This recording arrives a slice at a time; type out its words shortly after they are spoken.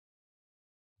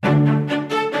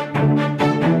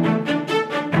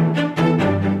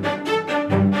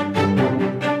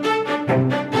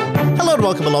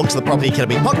Welcome along to the Property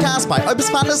Academy podcast by Opus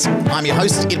Partners. I'm your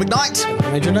host, Ed McKnight.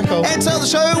 I'm Andrew Nicol. And so on the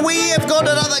show, we have got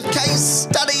another case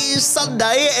study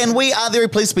Sunday, and we are very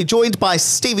pleased to be joined by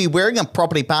Stevie Waring, a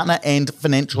property partner and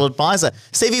financial advisor.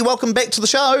 Stevie, welcome back to the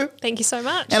show. Thank you so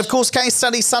much. And of course, Case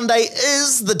Study Sunday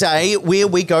is the day where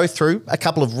we go through a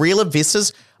couple of real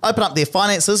investors, open up their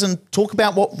finances and talk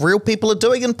about what real people are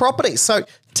doing in property. So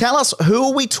tell us, who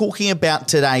are we talking about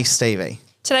today, Stevie?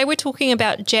 Today we're talking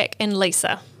about Jack and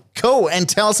Lisa. Cool. And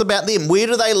tell us about them. Where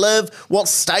do they live? What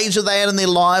stage are they at in their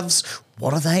lives?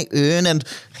 What do they earn? And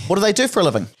what do they do for a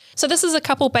living? So this is a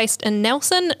couple based in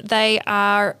Nelson. They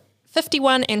are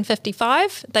 51 and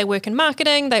 55. They work in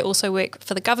marketing. They also work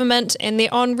for the government, and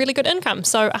they're on really good income.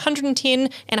 So 110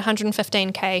 and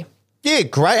 115K. Yeah,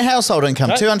 great household income,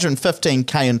 Great.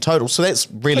 215K in total. So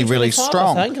that's really, really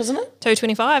strong. I think, isn't it?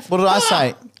 225. What did I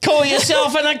say? Call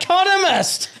yourself an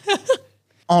economist.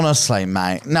 Honestly,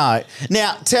 mate, no.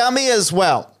 Now, tell me as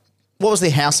well, what was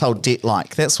their household debt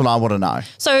like? That's what I want to know.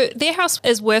 So their house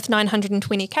is worth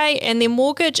 920K and their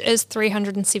mortgage is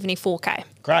 374K.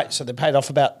 Great. So they paid off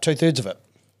about 2/3 of it.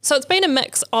 So it's been a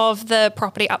mix of the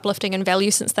property uplifting in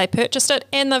value since they purchased it,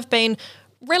 and they've been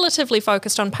relatively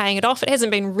focused on paying it off. It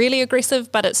hasn't been really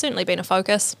aggressive, but it's certainly been a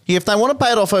focus. Yeah, if they want to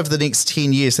pay it off over the next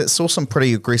 10 years, that's still some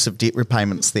pretty aggressive debt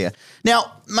repayments there.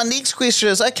 Now, my next question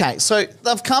is, okay, so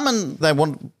they've come and they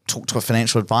want to talk to a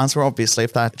financial advisor, obviously,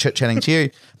 if they're chit-chatting to you,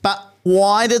 but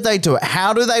why did they do it?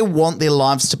 How do they want their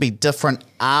lives to be different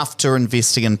after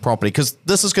investing in property? Because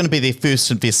this is going to be their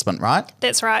first investment, right?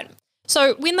 That's right.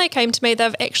 So when they came to me,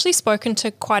 they've actually spoken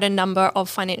to quite a number of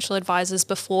financial advisors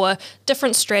before,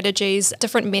 different strategies,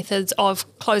 different methods of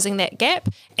closing that gap.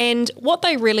 And what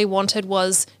they really wanted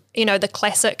was, you know, the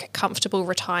classic comfortable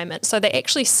retirement. So they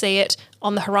actually see it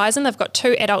on the horizon. They've got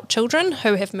 2 adult children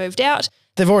who have moved out.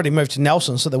 They've already moved to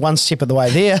Nelson, so they're one step of the way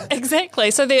there. Exactly.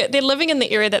 So they're living in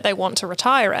the area that they want to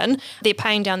retire in. They're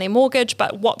paying down their mortgage,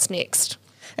 but what's next?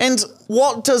 And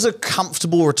what does a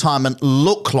comfortable retirement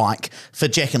look like for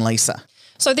Jack and Lisa?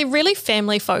 So they're really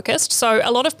family focused. So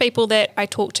a lot of people that I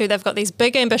talk to, they've got these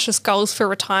big ambitious goals for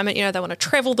retirement. You know, they want to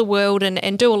travel the world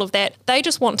and do all of that. They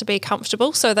just want to be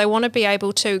comfortable. So they want to be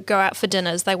able to go out for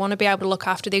dinners. They want to be able to look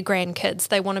after their grandkids.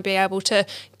 They want to be able to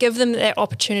give them that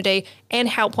opportunity and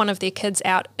help one of their kids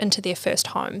out into their first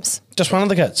homes. Just one of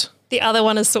the kids. The other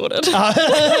one is sorted.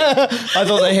 I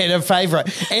thought they had a favourite.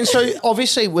 And so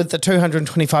obviously with the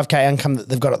 225K income that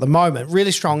they've got at the moment,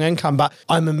 really strong income, but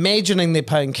I'm imagining they're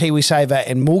paying KiwiSaver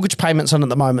and mortgage payments on at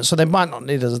the moment, so they might not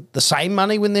need the same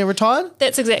money when they're retired?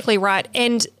 That's exactly right.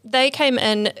 And they came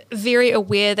in very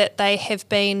aware that they have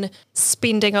been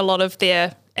spending a lot of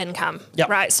their income, Yep.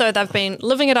 right? So they've been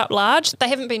living it up large. They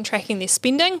haven't been tracking their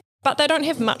spending, but they don't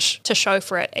have much to show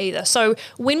for it either. So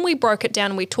when we broke it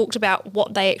down and we talked about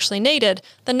what they actually needed,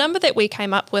 the number that we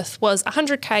came up with was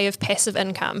 100K of passive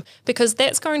income, because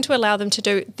that's going to allow them to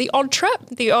do the odd trip,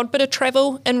 the odd bit of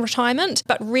travel in retirement,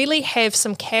 but really have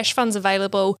some cash funds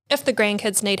available if the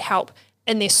grandkids need help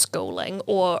in their schooling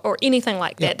or anything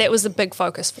like that. That was a big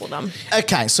focus for them.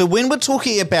 Okay, so when we're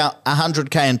talking about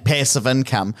 100K in passive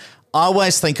income, I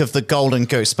always think of the golden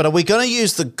goose, but are we going to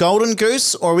use the golden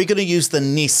goose or are we going to use the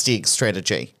nest egg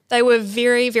strategy? They were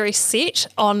very, very set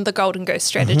on the golden goose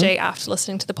strategy after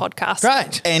listening to the podcast.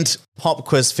 Right. And pop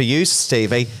quiz for you,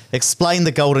 Stevie. Explain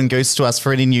the golden goose to us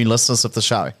for any new listeners of the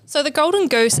show. So the golden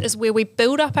goose is where we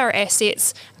build up our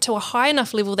assets to a high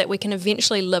enough level that we can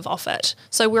eventually live off it.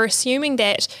 So we're assuming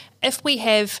that if we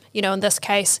have, you know, in this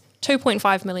case,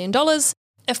 $2.5 million,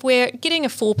 if we're getting a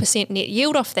 4% net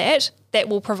yield off that, that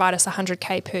will provide us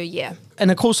 100K per year. And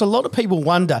of course, a lot of people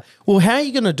wonder, well, how are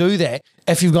you going to do that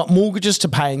if you've got mortgages to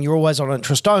pay and you're always on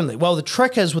interest only? Well, the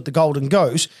trick is with the golden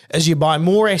goose is you buy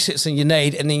more assets than you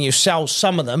need and then you sell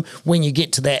some of them when you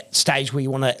get to that stage where you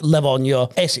want to live on your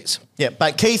assets. Yeah,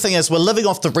 but key thing is we're living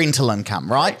off the rental income,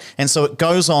 right? And so it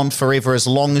goes on forever as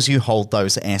long as you hold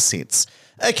those assets.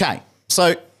 Okay,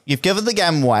 so you've given the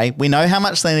game away. We know how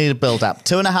much they need to build up.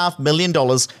 $2.5 million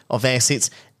of assets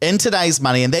in today's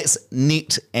money, and that's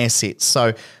net assets.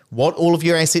 So what all of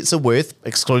your assets are worth,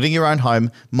 excluding your own home,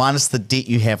 minus the debt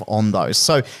you have on those.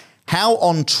 So how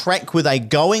on track were they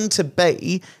going to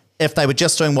be if they were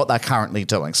just doing what they're currently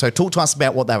doing? So talk to us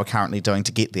about what they were currently doing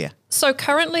to get there. So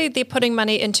currently they're putting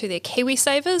money into their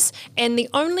KiwiSavers, and the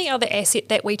only other asset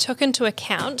that we took into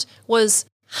account was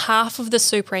half of the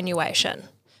superannuation.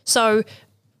 So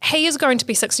He is going to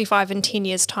be 65 in 10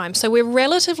 years' time, so we're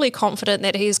relatively confident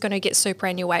that he's going to get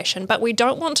superannuation, but we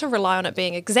don't want to rely on it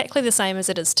being exactly the same as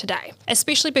it is today,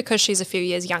 especially because she's a few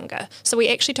years younger. So we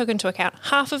actually took into account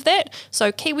half of that.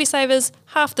 So KiwiSavers,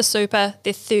 half the super,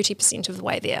 they're 30% of the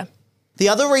way there. The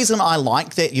other reason I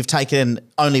like that you've taken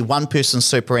only one person's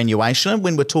superannuation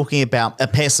when we're talking about a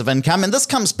passive income, and this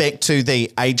comes back to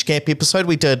the age gap episode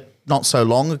we did not so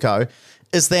long ago,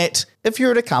 is that if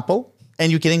you're at a couple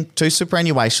and you're getting two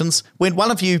superannuations, when one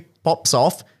of you pops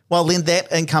off, well, then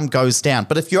that income goes down.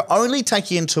 But if you're only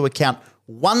taking into account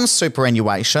one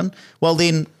superannuation, well,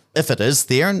 then if it is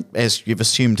there, and as you've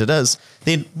assumed it is,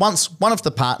 then once one of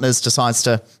the partners decides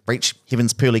to reach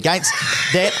heaven's pearly gates,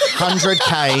 that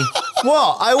 100K,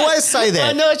 well, I always say that.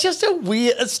 I know, it's just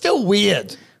it's still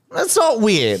weird. It's not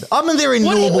weird. I'm a very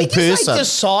normal person.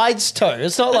 Decides to.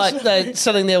 It's not like they're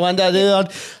sitting there one day.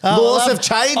 Laws have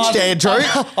changed, Andrew.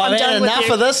 I've had enough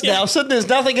of this, Nelson. There's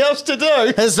nothing else to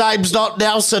do. His name's not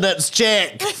Nelson, it's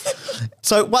Jack.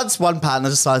 So once one partner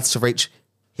decides to reach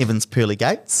heaven's pearly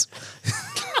gates,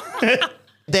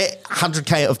 that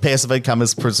 100K of passive income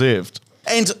is preserved.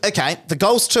 And okay, the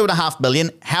goal's $2.5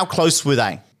 million. How close were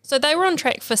they? So they were on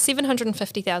track for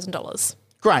 $750,000.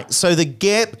 Great. So the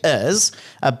gap is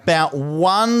about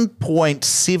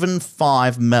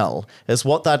 1.75 mil is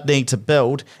what they'd need to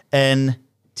build in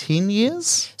 10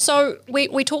 years? So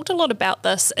we talked a lot about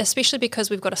this, especially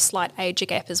because we've got a slight age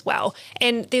gap as well.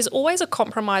 And there's always a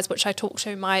compromise, which I talk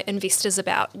to my investors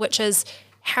about, which is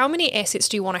how many assets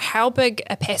do you want, or how big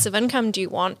a passive income do you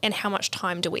want, and how much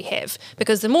time do we have?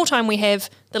 Because the more time we have,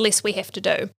 the less we have to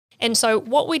do. And so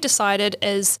what we decided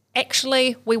is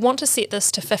actually we want to set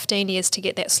this to 15 years to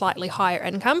get that slightly higher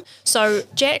income. So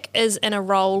Jack is in a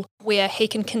role where he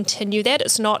can continue that.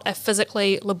 It's not a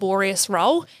physically laborious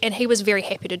role, and he was very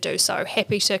happy to do so,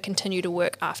 happy to continue to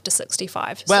work after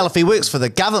 65. Well, if he works for the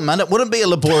government, it wouldn't be a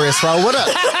laborious role, would it?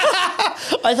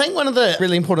 I think one of the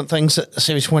really important things that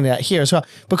Stevie's pointed out here as well,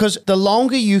 because the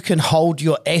longer you can hold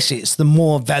your assets, the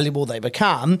more valuable they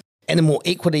become and the more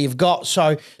equity you've got.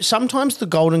 So sometimes the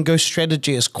golden goose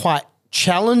strategy is quite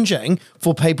challenging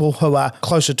for people who are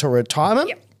closer to retirement.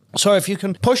 Yep. So if you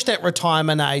can push that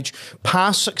retirement age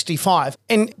past 65,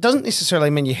 and it doesn't necessarily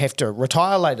mean you have to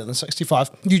retire later than 65,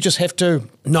 you just have to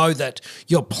know that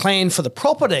your plan for the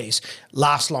properties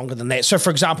lasts longer than that. So for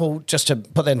example, just to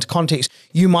put that into context,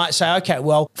 you might say, okay,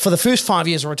 well, for the first 5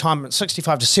 years of retirement,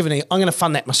 65 to 70, I'm going to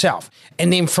fund that myself.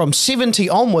 And then from 70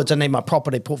 onwards, I need my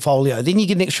property portfolio. Then you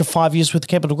get an extra 5 years worth of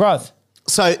capital growth.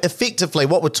 So effectively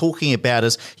what we're talking about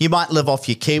is you might live off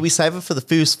your KiwiSaver for the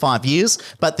first 5 years,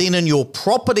 but then in your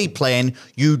property plan,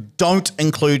 you don't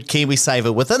include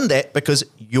KiwiSaver within that because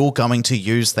you're going to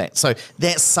use that. So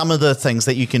that's some of the things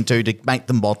that you can do to make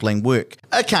the modelling work.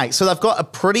 Okay, so they've got a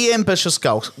pretty ambitious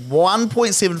goal,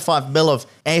 1.75 mil of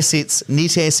assets,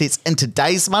 net assets in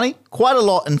today's money, quite a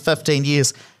lot in 15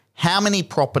 years. How many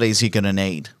properties are you going to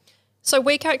need? So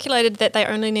we calculated that they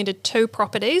only needed 2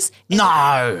 properties.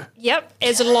 No. Yep,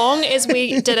 as long as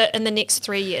we did it in the next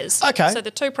 3 years. Okay. So the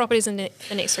 2 properties in the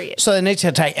next 3 years. So they need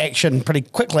to take action pretty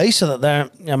quickly so that they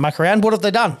don't muck around. What have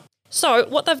they done? So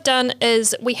what they've done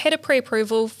is we had a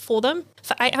pre-approval for them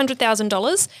for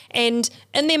 $800,000, and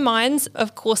in their minds,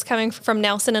 of course, coming from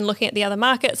Nelson and looking at the other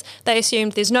markets, they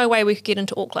assumed there's no way we could get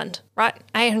into Auckland, right?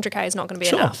 800K is not going to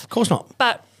be enough. Of course not.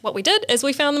 But what we did is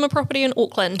we found them a property in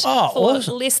Auckland for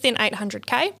awesome. less than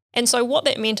 800K. And so what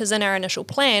that meant is in our initial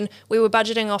plan, we were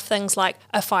budgeting off things like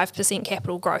a 5%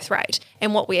 capital growth rate.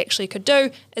 And what we actually could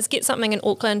do is get something in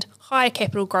Auckland, higher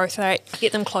capital growth rate,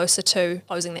 get them closer to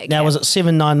closing that gap. Now, was it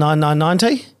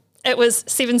 799,990? It was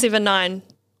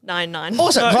 779,99.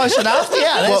 Awesome, close enough.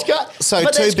 Yeah, that's good. So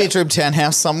But that's two-bedroom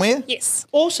townhouse somewhere? Yes,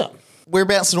 Awesome.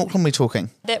 Whereabouts in Auckland are we talking?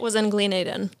 that was in Glen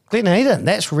Eden. Glen Eden,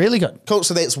 that's really good. Cool,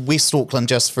 so that's West Auckland,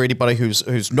 just for anybody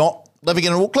who's not living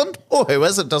in Auckland, or who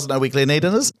is, it doesn't know where Glen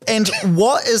Eden is. And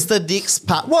what is the next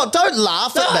part? Well, don't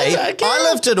laugh at me. it's okay.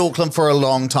 I lived in Auckland for a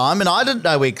long time, and I didn't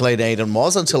know where Glen Eden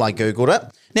was until I Googled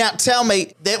it. Now, tell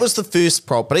me, that was the first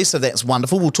property, so that's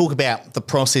wonderful. We'll talk about the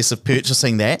process of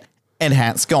purchasing that and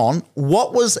how it's gone.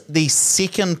 What was the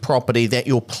second property that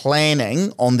you're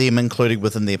planning on them including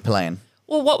within their plan?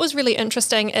 Well, what was really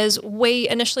interesting is we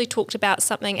initially talked about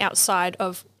something outside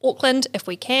of Auckland, if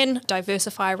we can,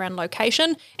 diversify around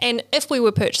location. And if we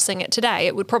were purchasing it today,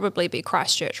 it would probably be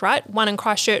Christchurch, right? One in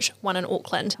Christchurch, one in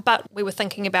Auckland. But we were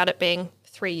thinking about it being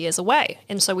 3 years away.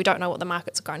 And so we don't know what the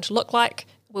markets are going to look like.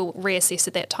 We'll reassess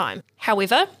at that time.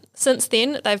 However, since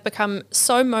then, they've become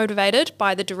so motivated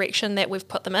by the direction that we've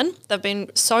put them in. They've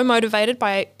been so motivated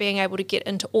by being able to get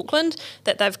into Auckland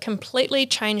that they've completely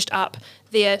changed up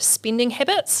their spending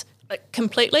habits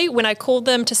completely. When I called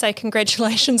them to say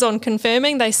congratulations on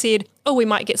confirming, they said, oh, we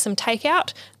might get some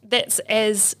takeout. That's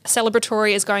as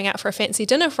celebratory as going out for a fancy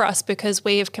dinner for us because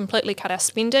we have completely cut our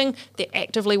spending. They're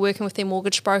actively working with their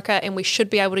mortgage broker and we should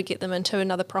be able to get them into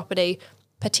another property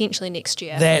potentially next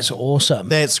year. That's awesome.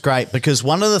 That's great because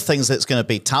one of the things that's going to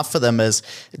be tough for them is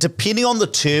depending on the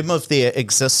term of their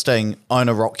existing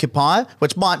owner-occupier,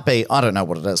 which might be, I don't know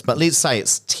what it is, but let's say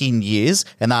it's 10 years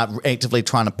and they're actively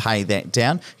trying to pay that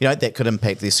down, that could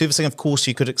impact their servicing. Of course,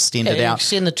 you could extend it out.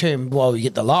 Extend the term while you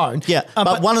get the loan. Yeah,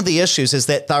 but one of the issues is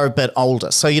that they're a bit older.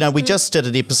 So, we just did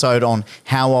an episode on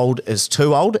how old is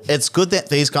too old. It's good that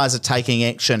these guys are taking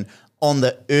action on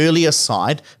the earlier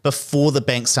side before the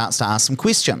bank starts to ask some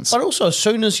questions. But also, as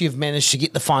soon as you've managed to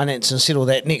get the finance and settle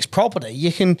that next property,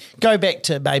 you can go back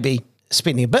to maybe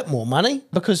spending a bit more money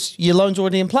because your loan's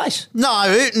already in place. No.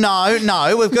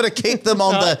 We've got to keep them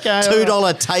on the $2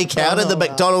 takeout and the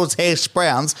McDonald's hash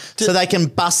browns so they can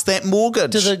bust that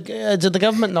mortgage. Did the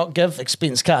government not give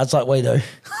expense cards like we do?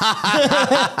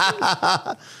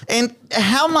 And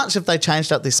how much have they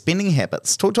changed up their spending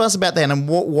habits? Talk to us about that and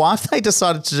why have they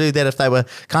decided to do that if they were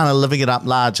kind of living it up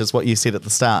large, is what you said at the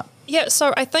start. Yeah,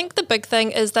 so I think the big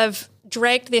thing is they've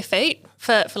dragged their feet,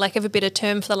 for lack of a better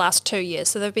term, for the last 2 years.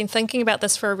 So they've been thinking about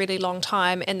this for a really long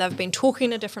time and they've been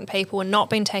talking to different people and not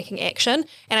been taking action.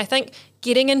 And I think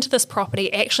getting into this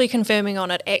property, actually confirming on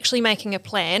it, actually making a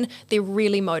plan, they're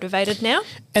really motivated now.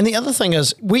 And the other thing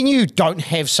is, when you don't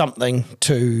have something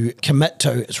to commit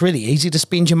to, it's really easy to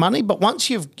spend your money. But once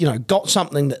you've got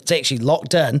something that's actually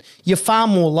locked in, you're far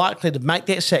more likely to make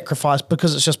that sacrifice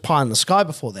because it's just pie in the sky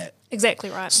before that. Exactly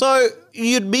right. So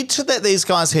you'd mentioned that these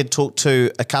guys had talked to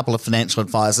a couple of financial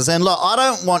advisors. And look, I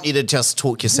don't want you to just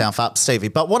talk yourself up, Stevie,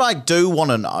 but what I do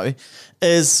want to know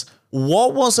is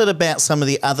what was it about some of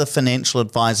the other financial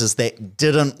advisors that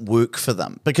didn't work for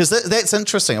them? Because that's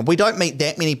interesting. We don't meet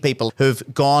that many people who've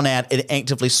gone out and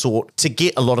actively sought to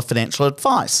get a lot of financial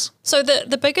advice. So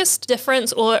the biggest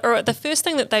difference or the first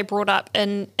thing that they brought up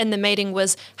in the meeting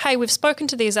was, hey, we've spoken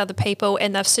to these other people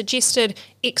and they've suggested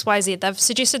X, Y, Z. They've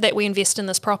suggested that we invest in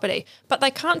this property, but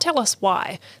they can't tell us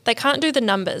why. They can't do the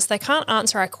numbers. They can't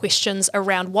answer our questions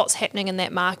around what's happening in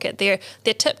that market. They're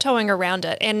tiptoeing around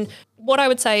it. And what I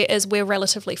would say is we're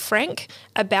relatively frank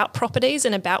about properties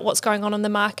and about what's going on in the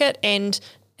market. And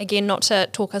again, not to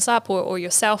talk us up or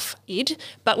yourself, Ed,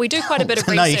 but we do quite a bit of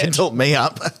research. No, you can talk me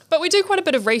up. But we do quite a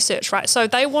bit of research, right? So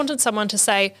they wanted someone to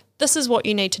say, this is what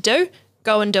you need to do.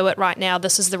 Go and do it right now.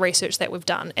 This is the research that we've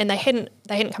done. And they hadn't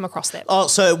come across that. Oh,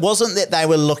 so it wasn't that they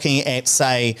were looking at,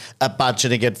 say, a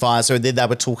budgeting advisor and then they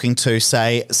were talking to,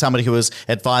 say, somebody who was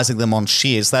advising them on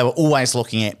shares. They were always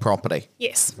looking at property.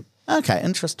 Yes. Okay,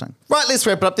 interesting. Right, let's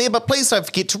wrap it up there, but please don't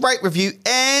forget to rate, review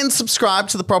and subscribe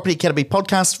to the Property Academy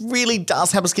podcast. Really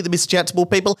does help us get the message out to more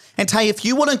people. And hey, if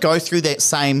you want to go through that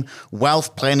same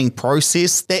wealth planning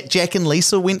process that Jack and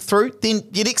Lisa went through, then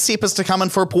your next step is to come in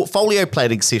for a portfolio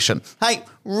planning session. Hey,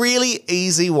 really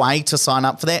easy way to sign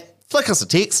up for that. Flick us a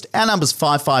text. Our number's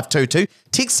 5522.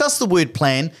 Text us the word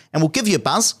plan and we'll give you a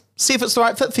buzz. See if it's the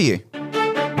right fit for you.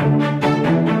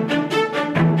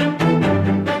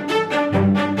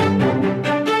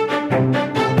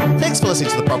 Thanks for listening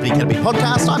to the Property Academy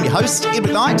podcast. I'm your host, Ed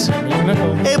McKnight.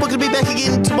 And we're going to be back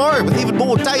again tomorrow with even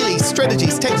more daily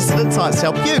strategies, tactics and insights to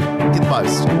help you get the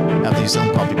most out of the New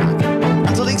Zealand property market.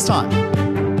 Until next time.